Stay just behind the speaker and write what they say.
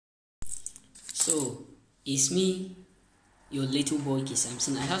So, it's me, your little boy K.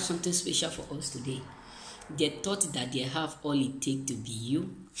 Samson. I have something special for us today. They thought that they have all it takes to be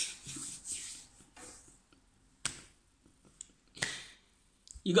you.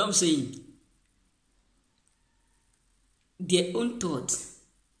 You got what I'm saying? Their own thoughts,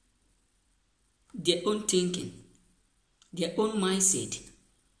 their own thinking, their own mindset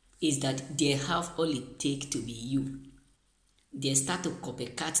is that they have all it takes to be you. They start to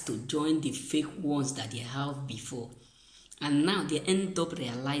copycat to join the fake ones that they have before. And now they end up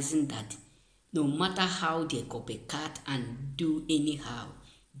realizing that no matter how they copycat and do anyhow,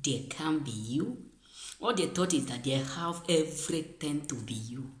 they can't be you. All they thought is that they have everything to be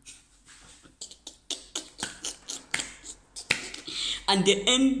you. And they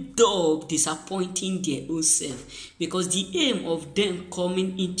end up disappointing their own self, because the aim of them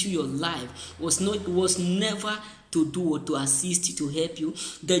coming into your life was never to do or to assist you, to help you.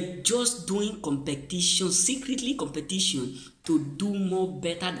 They're just doing competition, secretly competition, to do more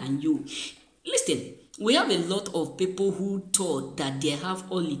better than you. Listen, we have a lot of people who thought that they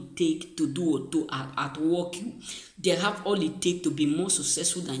have all it takes to do or to outwork you. They have all it takes to be more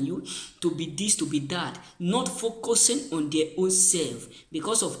successful than you, to be this, to be that, not focusing on their own self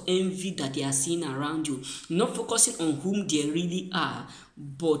because of envy that they are seeing around you, not focusing on whom they really are,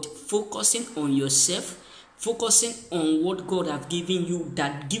 but focusing on yourself, focusing on what God have given you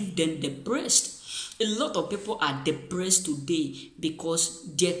that give them the best. A lot of people are depressed today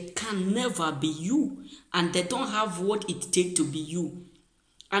because they can never be you, and they don't have what it takes to be you.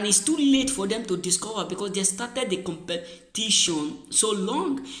 And it's too late for them to discover because they started the competition so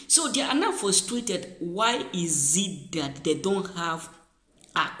long. So they are now frustrated. Why is it that they don't have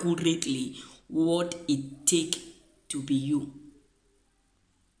accurately what it takes to be you?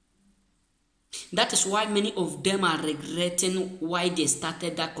 That is why many of them are regretting why they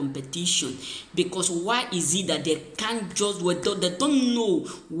started that competition. Because why is it that they can't just, they don't know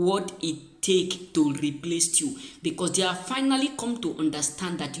what it takes to replace you? Because they have finally come to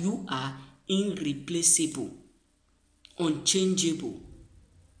understand that you are irreplaceable, unchangeable.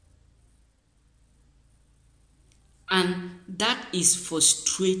 And that is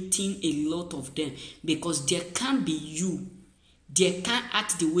frustrating a lot of them, because there can't be you. They can't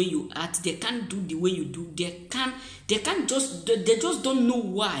act the way you act. They can't do the way you do. They just don't know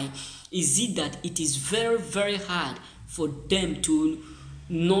why is it that it is very, very hard for them to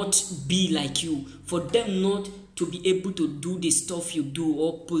not be like you, for them not to be able to do the stuff you do,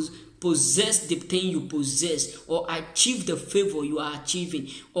 or possess the thing you possess, or achieve the favor you are achieving,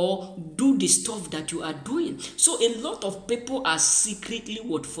 or do the stuff that you are doing. So a lot of people are secretly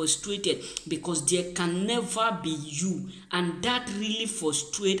frustrated because they can never be you, and that really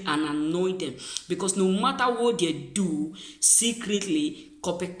frustrates and annoys them, because no matter what they do secretly,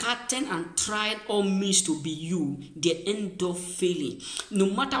 copycatting and trying all means to be you, they end up failing. No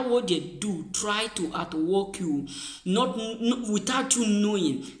matter what they do, try to outwork you, not without you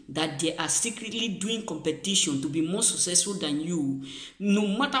knowing that they are secretly doing competition to be more successful than you. No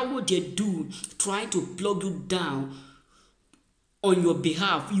matter what they do, try to plug you down on your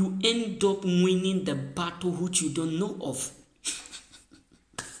behalf, you end up winning the battle which you don't know of.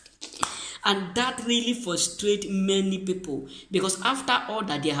 And that really frustrates many people, because after all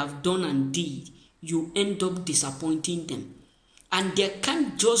that they have done and did, you end up disappointing them. And they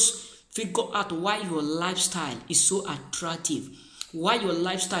can't just figure out why your lifestyle is so attractive, why your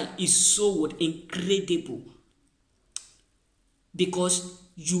lifestyle is so incredible. Because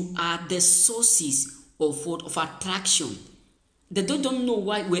you are the sources of attraction. They don't know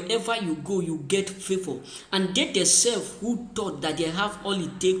why wherever you go, you get favor. And they themselves who thought that they have all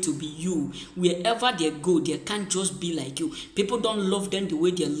it takes to be you, wherever they go, they can't just be like you. People don't love them the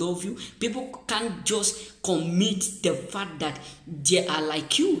way they love you. People can't just commit the fact that they are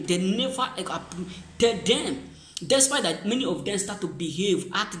like you. They never tell them. That's why that many of them start to behave,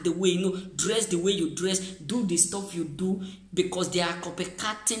 act the way, dress the way you dress, do the stuff you do, because they are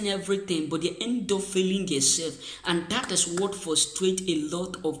copycatting everything, but they end up failing themselves. And that is what frustrates a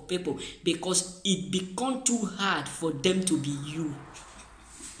lot of people, because it becomes too hard for them to be you.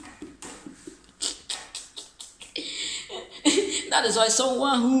 That is why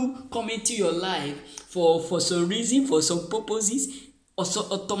someone who come into your life for some reason, for some purposes, also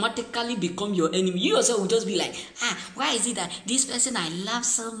automatically become your enemy. You yourself will just be like, why is it that this person I love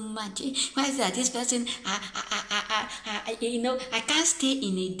so much? Why is it that this person, I can't stay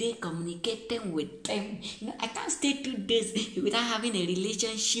in a day communicating with them. I can't stay 2 days without having a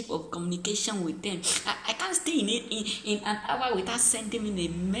relationship of communication with them. I can't stay in an hour without sending me a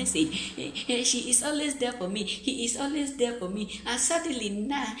message. She is always there for me. He is always there for me. And suddenly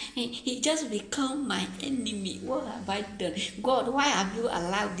now, he just become my enemy. What have I done? God, why have you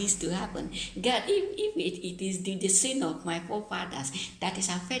allowed this to happen? God, if it is the sin of my forefathers that is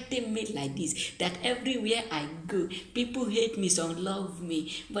affecting me like this, that everywhere I go, people hate me, some love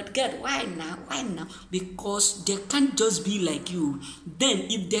me. But God, why now? Why now? Because they can't just be like you. Then,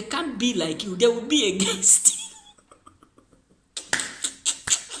 if they can't be like you, they will be against you.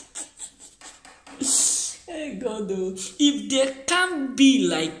 Hey God, though, if they can't be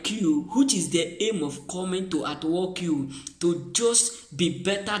like you, which is the aim of coming to outwork you, to just be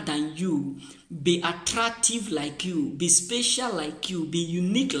better than you, be attractive like you, be special like you, be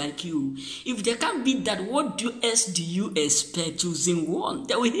unique like you. If they can't be that, what else do you expect? Choosing one,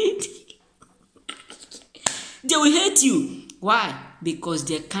 they will hate you. They will hate you. Why? Because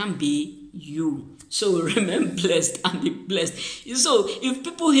they can't be you. So remain blessed and be blessed. So if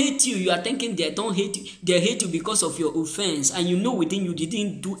people hate you, you are thinking they don't hate you. They hate you because of your offense. And you know within you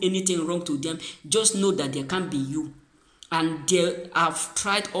didn't do anything wrong to them. Just know that they can't be you. And they have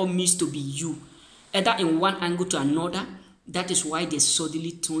tried all means to be you. Either in one angle to another. That is why they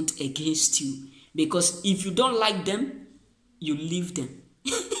suddenly turned against you. Because if you don't like them, you leave them.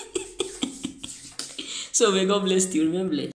 So may God bless you. Remember blessed.